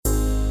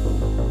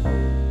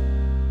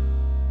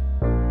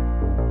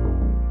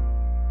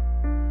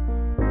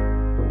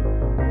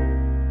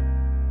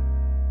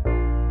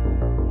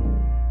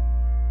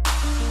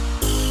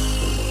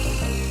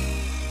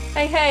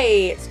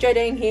Hey, it's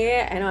Jodine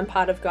here, and I'm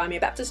part of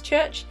Gymea Baptist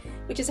Church,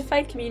 which is a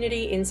faith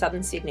community in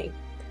southern Sydney.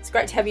 It's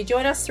great to have you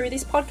join us through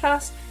this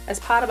podcast as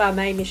part of our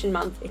May Mission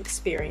Month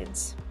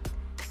experience.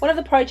 One of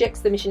the projects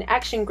the Mission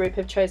Action Group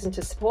have chosen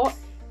to support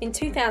in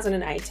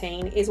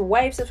 2018 is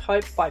Waves of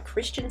Hope by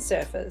Christian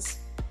Surfers.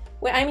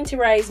 We're aiming to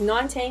raise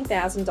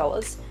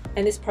 $19,000,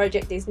 and this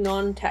project is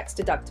non-tax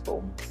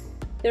deductible.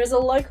 There is a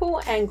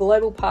local and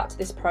global part to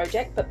this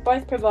project, but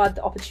both provide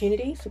the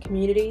opportunity for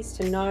communities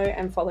to know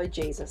and follow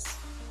Jesus.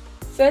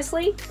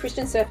 Firstly,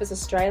 Christian Surfers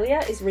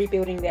Australia is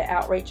rebuilding their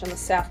outreach on the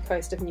south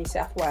coast of New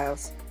South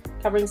Wales,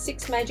 covering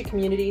 6 major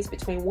communities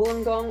between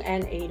Wollongong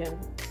and Eden.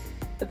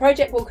 The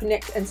project will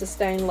connect and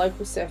sustain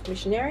local surf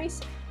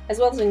missionaries, as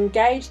well as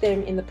engage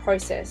them in the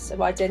process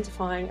of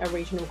identifying a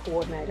regional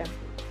coordinator.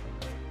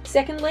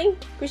 Secondly,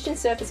 Christian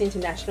Surfers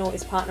International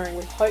is partnering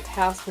with Hope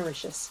House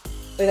Mauritius,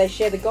 where they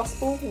share the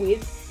gospel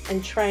with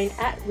and train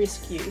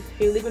at-risk youth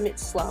who live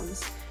amidst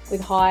slums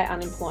with high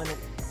unemployment.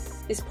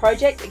 This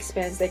project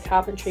expands their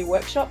carpentry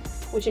workshop,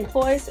 which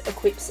employs,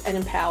 equips and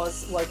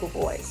empowers local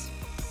boys.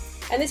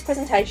 And this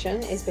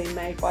presentation is being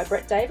made by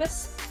Brett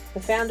Davis, the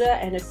founder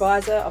and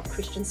advisor of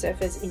Christian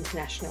Surfers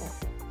International.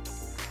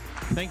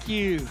 Thank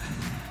you.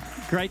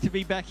 Great to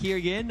be back here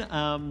again. You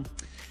can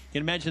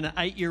imagine an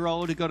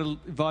 8-year-old who got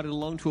invited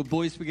along to a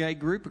Boys Brigade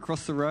group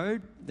across the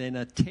road, then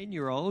a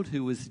 10-year-old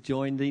who was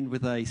joined in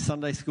with a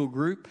Sunday school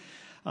group,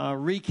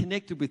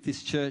 reconnected with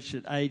this church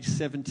at age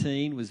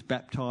 17, was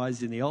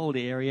baptised in the old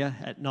area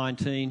at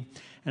 19,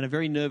 and a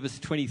very nervous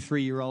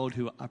 23-year-old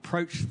who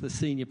approached the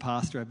senior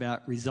pastor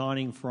about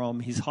resigning from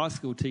his high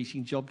school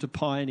teaching job to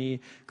pioneer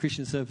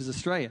Christian Surfers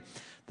Australia.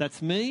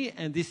 That's me,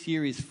 and this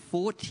year is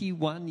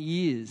 41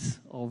 years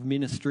of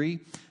ministry,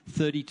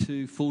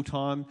 32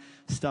 full-time,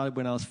 started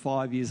when I was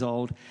 5 years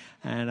old,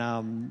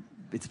 and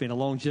it's been a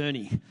long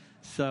journey.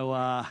 So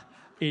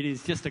it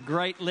is just a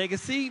great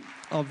legacy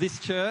of this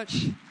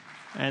church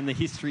and the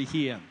history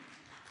here.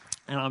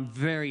 And I'm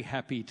very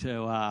happy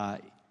to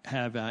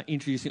have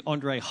introducing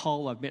Andre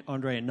Hull. I've met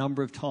Andre a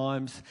number of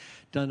times,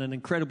 done an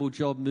incredible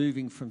job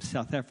moving from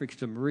South Africa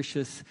to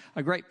Mauritius,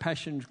 a great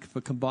passion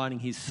for combining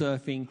his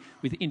surfing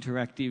with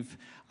interactive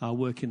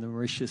work in the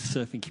Mauritius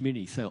surfing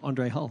community. So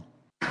Andre Hull.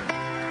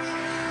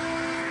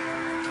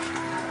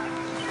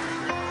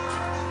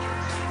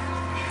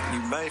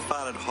 You may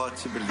find it hard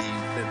to believe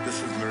that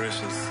this is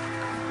Mauritius.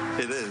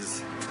 It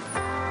is.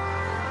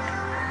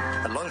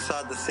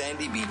 Alongside the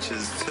sandy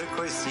beaches,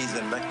 turquoise seas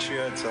and luxury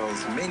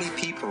hotels, many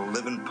people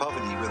live in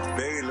poverty with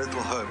very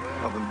little hope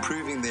of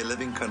improving their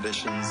living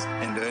conditions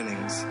and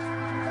earnings.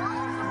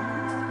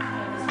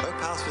 Hope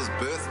House was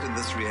birthed in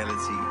this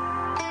reality.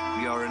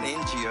 We are an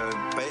NGO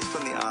based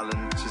on the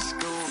island to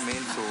skill,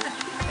 mentor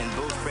and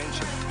build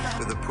friendship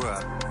with the poor.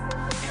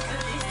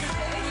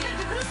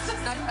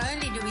 Not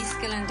only do we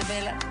skill and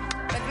develop,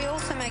 but we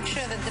also make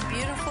sure that the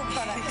beautiful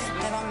products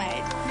that are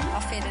made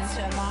are fed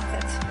into a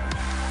market.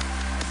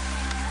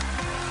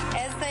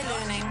 As they're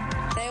learning,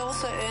 they're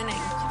also earning.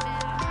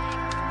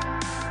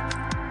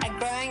 A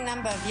growing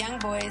number of young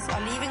boys are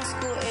leaving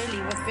school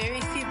early with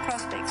very few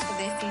prospects for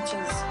their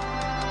futures.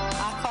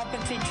 Our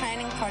carpentry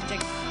training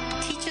project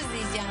teaches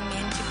these young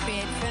men to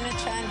create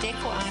furniture and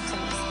decor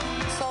items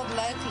sold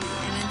locally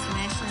and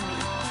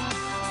internationally.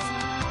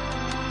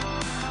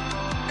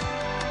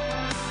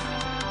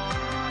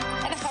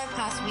 At Hope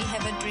House, we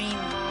have a dream.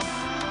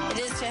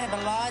 It is to have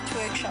a large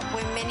workshop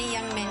where many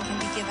young men can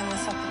be given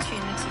this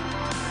opportunity.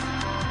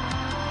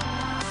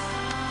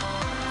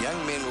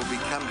 Young men will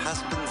become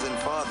husbands and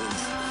fathers,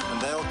 and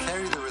they'll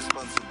carry the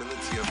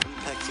responsibility of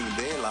impacting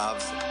their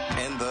lives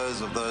and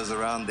those of those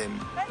around them.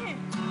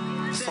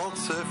 Salt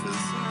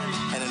Surfers,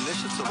 an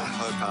initiative of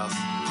Hope House,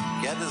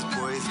 gathers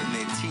boys in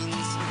their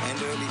teens and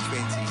early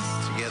 20s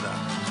together.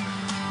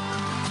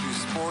 Through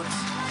sports,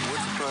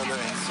 water polo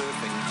and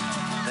surfing,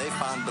 they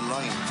find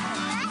belonging,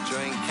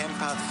 enjoying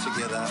campouts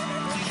together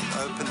and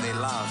open their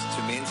lives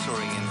to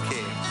mentoring and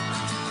care.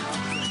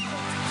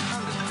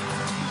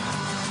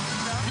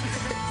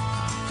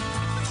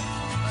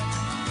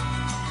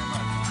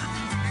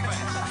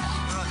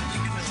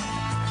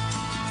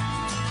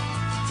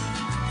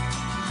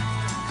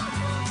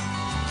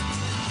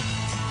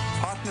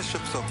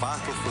 Partnerships are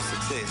vital for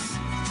success.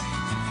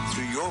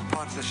 Through your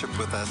partnership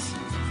with us,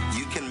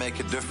 you can make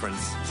a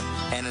difference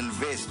and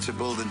invest to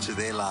build into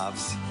their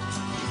lives.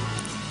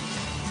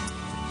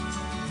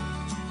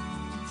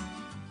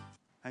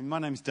 Hey, my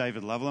name's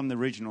David Lovell. I'm the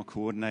Regional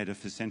Coordinator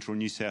for Central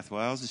New South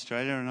Wales,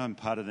 Australia, and I'm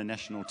part of the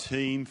national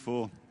team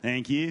for,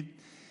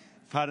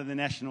 part of the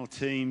national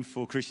team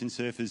for Christian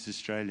Surfers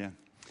Australia.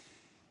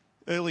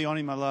 Early on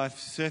in my life,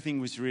 surfing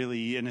was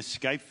really an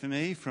escape for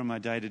me from my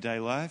day-to-day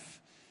life.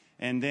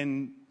 And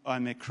then I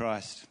met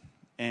Christ,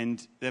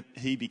 and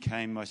he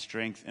became my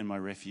strength and my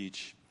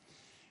refuge.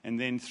 And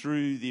then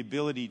through the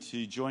ability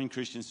to join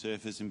Christian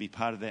Surfers and be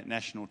part of that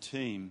national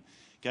team,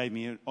 gave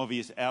me an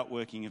obvious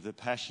outworking of the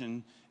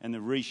passion and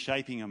the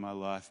reshaping of my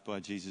life by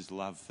Jesus'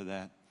 love for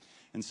that.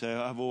 And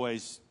so I've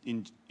always,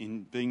 in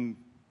being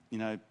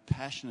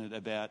passionate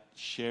about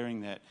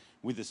sharing that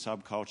with the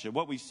subculture.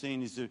 What we've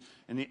seen is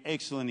an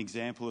excellent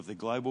example of the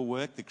global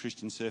work that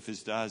Christian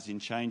Surfers does in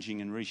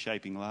changing and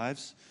reshaping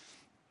lives.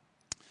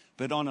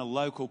 But on a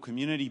local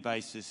community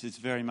basis, it's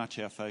very much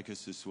our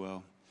focus as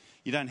well.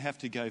 You don't have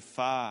to go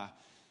far,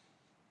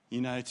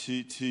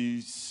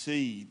 to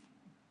see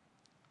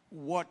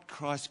what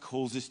Christ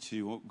calls us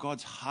to, or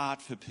God's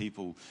heart for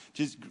people.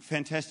 Just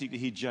fantastic to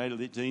hear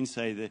Dean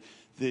say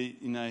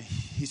the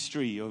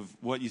history of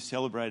what you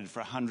celebrated for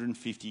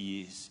 150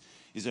 years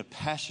is a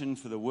passion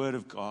for the Word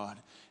of God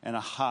and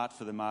a heart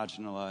for the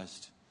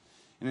marginalised.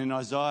 And in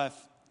Isaiah,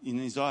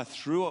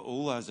 through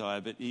all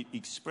Isaiah, but it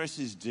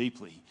expresses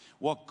deeply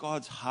what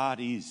God's heart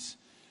is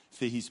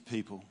for his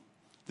people,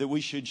 that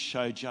we should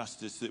show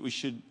justice, that we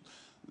should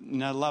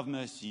love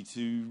mercy,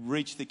 to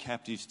reach the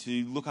captives,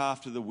 to look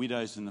after the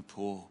widows and the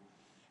poor,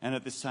 and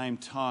at the same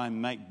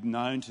time make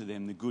known to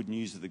them the good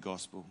news of the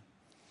gospel.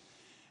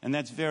 And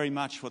that's very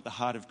much what the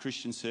heart of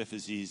Christian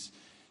Surfers is,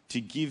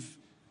 to give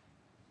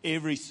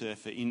every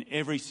surfer in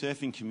every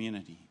surfing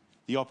community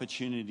the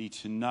opportunity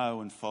to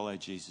know and follow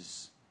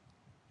Jesus.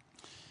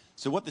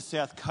 So what the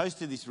south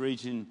coast of this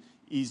region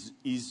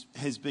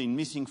has been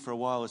missing for a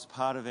while as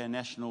part of our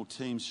national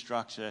team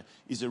structure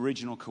is a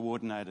regional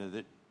coordinator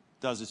that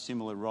does a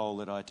similar role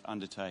that I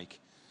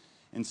undertake.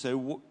 And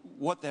so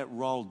what that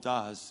role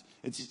does,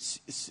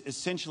 it's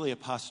essentially a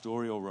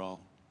pastoral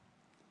role.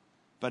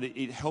 But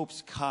it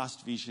helps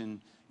cast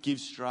vision, give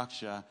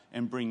structure,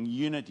 and bring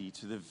unity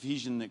to the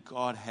vision that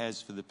God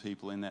has for the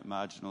people in that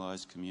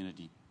marginalised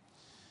community.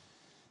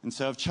 And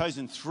so I've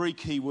chosen 3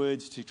 key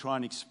words to try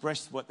and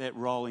express what that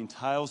role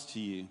entails to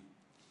you.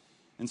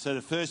 And so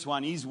the first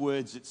one is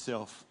words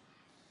itself.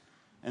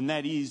 And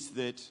that is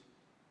that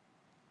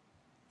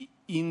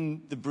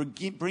in the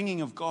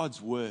bringing of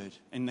God's word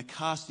and the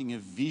casting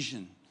of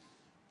vision,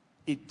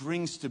 it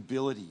brings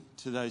stability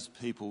to those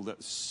people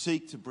that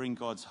seek to bring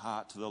God's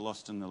heart to the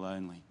lost and the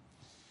lonely.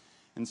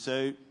 And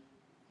so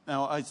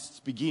now I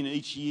begin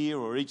each year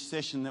or each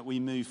session that we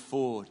move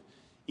forward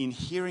in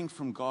hearing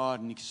from God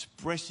and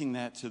expressing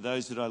that to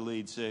those that I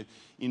lead. So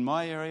in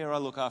my area, I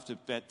look after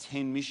about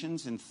 10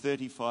 missions and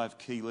 35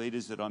 key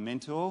leaders that I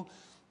mentor.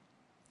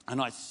 And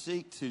I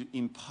seek to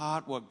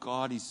impart what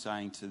God is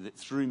saying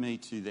through me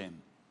to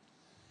them.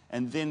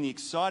 And then the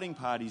exciting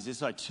part is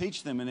as I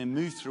teach them and then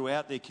move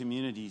throughout their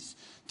communities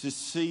to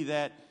see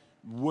that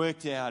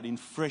worked out in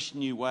fresh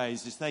new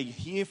ways as they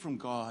hear from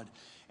God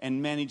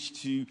and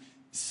manage to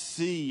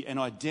see and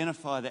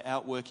identify the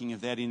outworking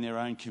of that in their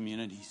own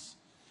communities.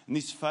 And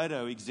this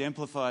photo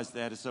exemplifies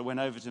that as I went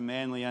over to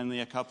Manly only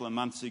a couple of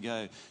months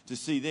ago to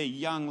see their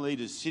young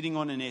leaders sitting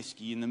on an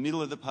esky in the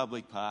middle of the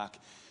public park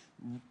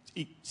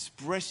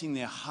expressing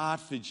their heart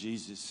for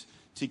Jesus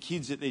to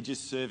kids that they're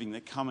just serving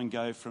that come and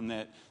go from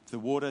the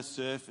water,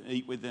 surf, and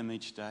eat with them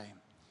each day.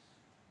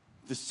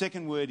 The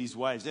second word is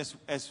waves.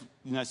 As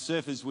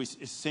surfers, we're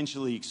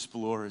essentially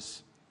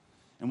explorers.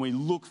 And we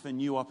look for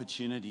new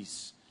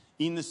opportunities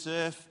in the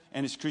surf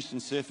and as Christian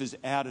surfers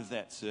out of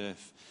that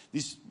surf.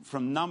 This,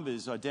 from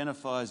Numbers,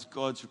 identifies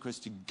God's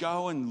request to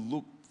go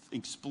and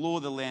explore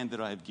the land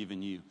that I have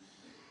given you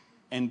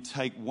and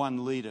take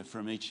one leader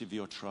from each of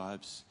your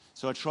tribes.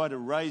 So I try to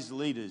raise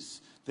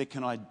leaders that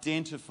can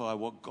identify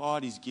what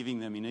God is giving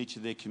them in each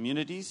of their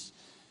communities.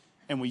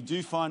 And we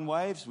do find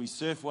waves, we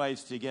surf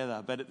waves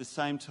together, but at the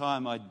same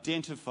time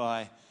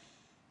identify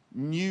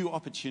new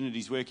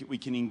opportunities where we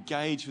can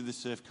engage with the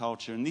surf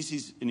culture. And this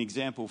is an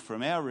example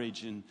from our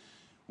region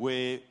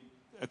where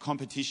a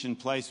competition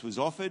place was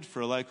offered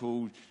for a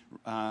local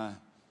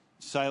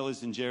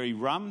Sailors and Jerry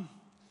rum.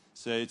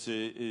 So it's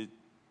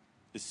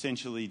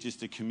essentially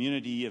just a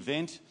community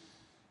event,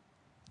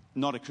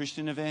 not a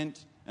Christian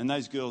event. And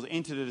those girls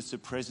entered it as a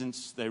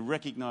presence. They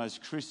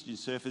recognised Christian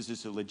surfers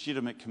as a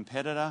legitimate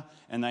competitor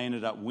and they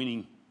ended up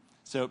winning.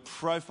 So it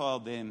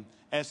profiled them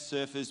as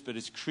surfers but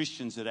as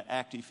Christians that are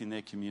active in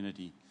their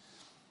community.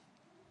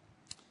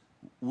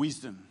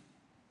 Wisdom.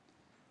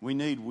 We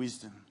need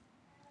wisdom.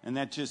 And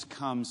that just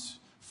comes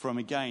from,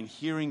 again,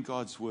 hearing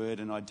God's word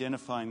and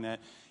identifying that.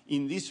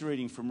 In this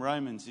reading from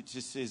Romans, it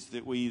just says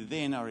that we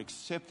then are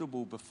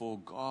acceptable before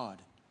God,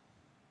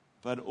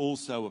 but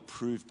also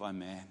approved by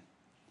man.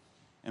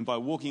 And by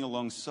walking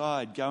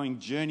alongside,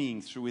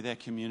 journeying through with our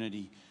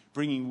community,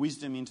 bringing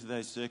wisdom into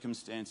those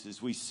circumstances,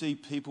 we see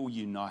people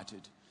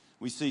united.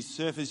 We see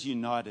surfers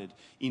united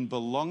in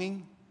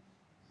belonging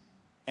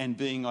and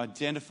being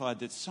identified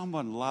that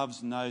someone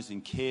loves, knows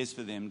and cares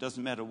for them.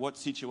 Doesn't matter what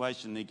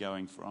situation they're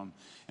going from.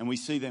 And we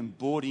see them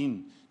brought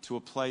in to a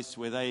place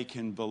where they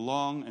can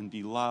belong and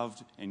be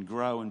loved and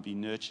grow and be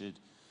nurtured.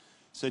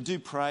 So do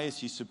pray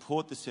as you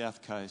support the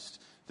South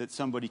Coast that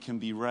somebody can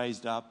be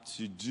raised up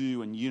to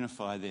do and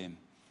unify them.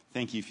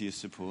 Thank you for your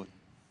support.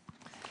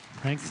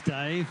 Thanks,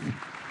 Dave.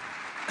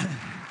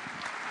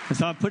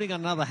 So I'm putting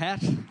on another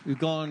hat. We've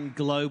gone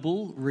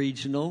global,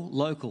 regional,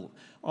 local.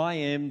 I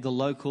am the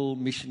local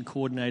mission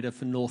coordinator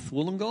for North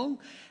Wollongong,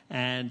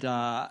 and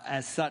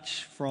as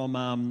such from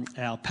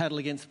our Paddle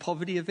Against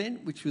Poverty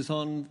event, which was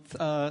on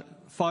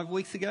 5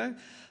 weeks ago,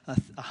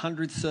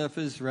 100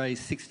 surfers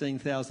raised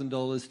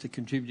 $16,000 to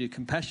contribute to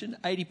Compassion.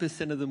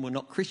 80% of them were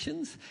not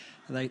Christians.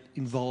 They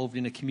involved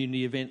in a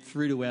community event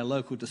through to our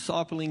local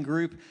discipling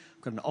group.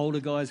 We've got an older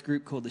guys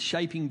group called the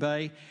Shaping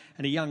Bay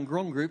and a young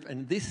Grom group,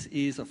 and this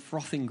is a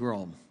frothing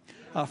Grom.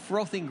 A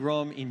frothing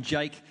Grom in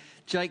Jake.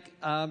 Jake,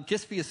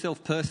 just for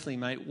yourself personally,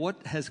 mate,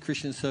 what has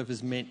Christian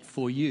Surfers meant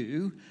for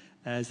you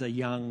as a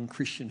young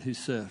Christian who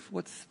surf?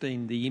 What's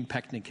been the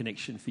impact and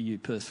connection for you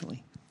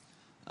personally?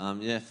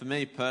 For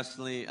me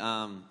personally,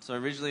 so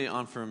originally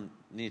I'm from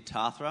near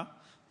Tathra,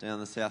 down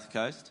the south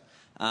coast,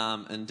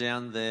 and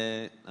down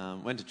there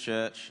went to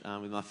church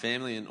with my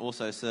family and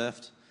also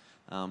surfed,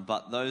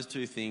 but those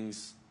two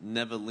things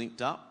never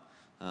linked up.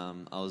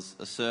 I was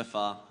a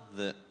surfer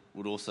that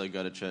would also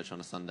go to church on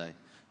a Sunday.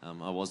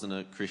 I wasn't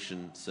a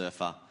Christian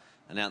surfer,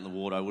 and out in the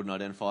water I wouldn't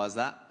identify as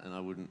that,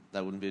 and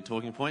that wouldn't be a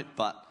talking point.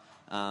 But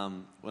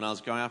when I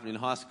was growing up in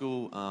high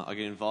school, I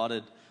got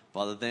invited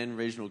by the then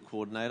regional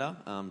coordinator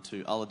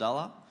to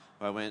Ulladulla,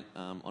 where I went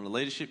on a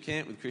leadership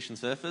camp with Christian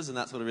surfers, and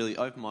that sort of really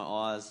opened my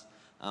eyes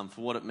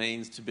for what it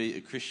means to be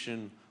a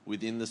Christian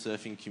within the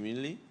surfing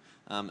community,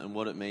 and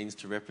what it means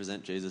to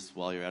represent Jesus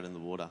while you're out in the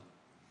water.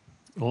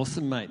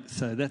 Awesome, mate.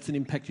 So that's an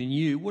impact in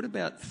you. What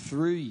about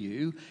through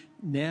you?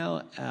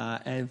 Now,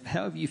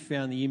 how have you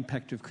found the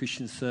impact of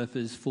Christian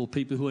surfers for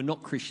people who are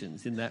not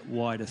Christians in that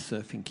wider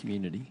surfing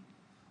community?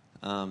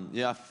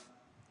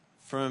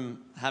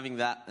 From having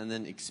that and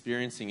then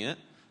experiencing it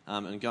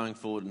and going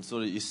forward, and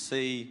sort of you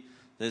see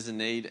there's a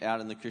need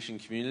out in the Christian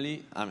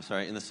community,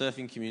 in the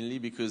surfing community,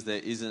 because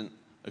there isn't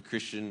a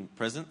Christian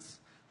presence.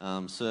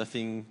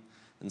 Surfing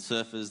and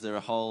surfers, they're a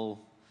whole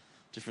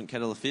different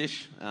kettle of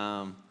fish.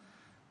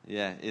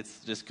 It's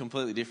just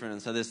completely different.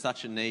 And so there's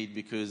such a need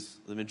because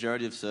the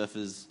majority of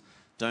surfers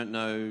don't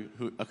know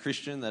who are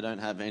Christian, they don't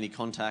have any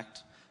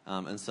contact.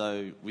 And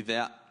so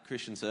without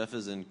Christian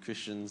surfers and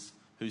Christians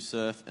who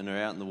surf and are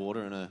out in the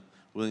water and are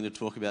willing to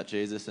talk about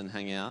Jesus and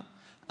hang out,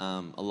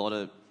 a lot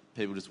of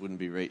people just wouldn't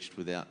be reached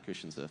without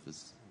Christian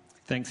surfers.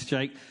 Thanks,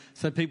 Jake.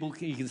 So people,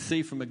 you can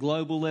see from a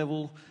global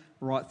level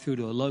right through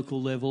to a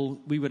local level,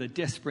 we've got a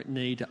desperate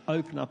need to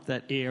open up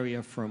that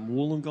area from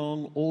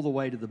Wollongong all the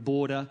way to the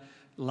border.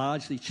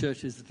 Largely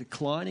churches are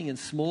declining and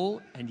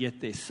small, and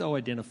yet they're so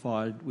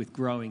identified with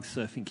growing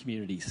surfing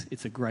communities.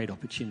 It's a great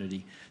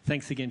opportunity.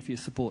 Thanks again for your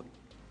support.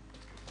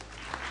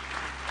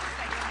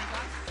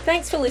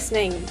 Thanks for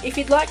listening. If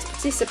you'd like to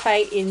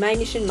participate in May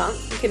Mission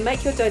Month, you can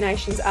make your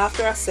donations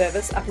after our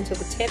service up until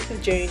the 10th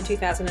of June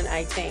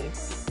 2018.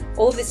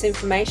 All of this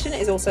information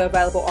is also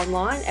available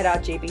online at our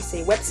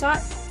GBC website,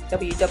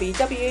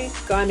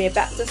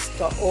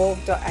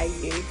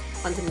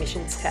 www.guymerebaptist.org.au, under the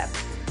Missions tab.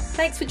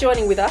 Thanks for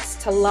joining with us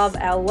to love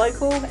our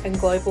local and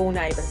global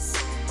neighbours.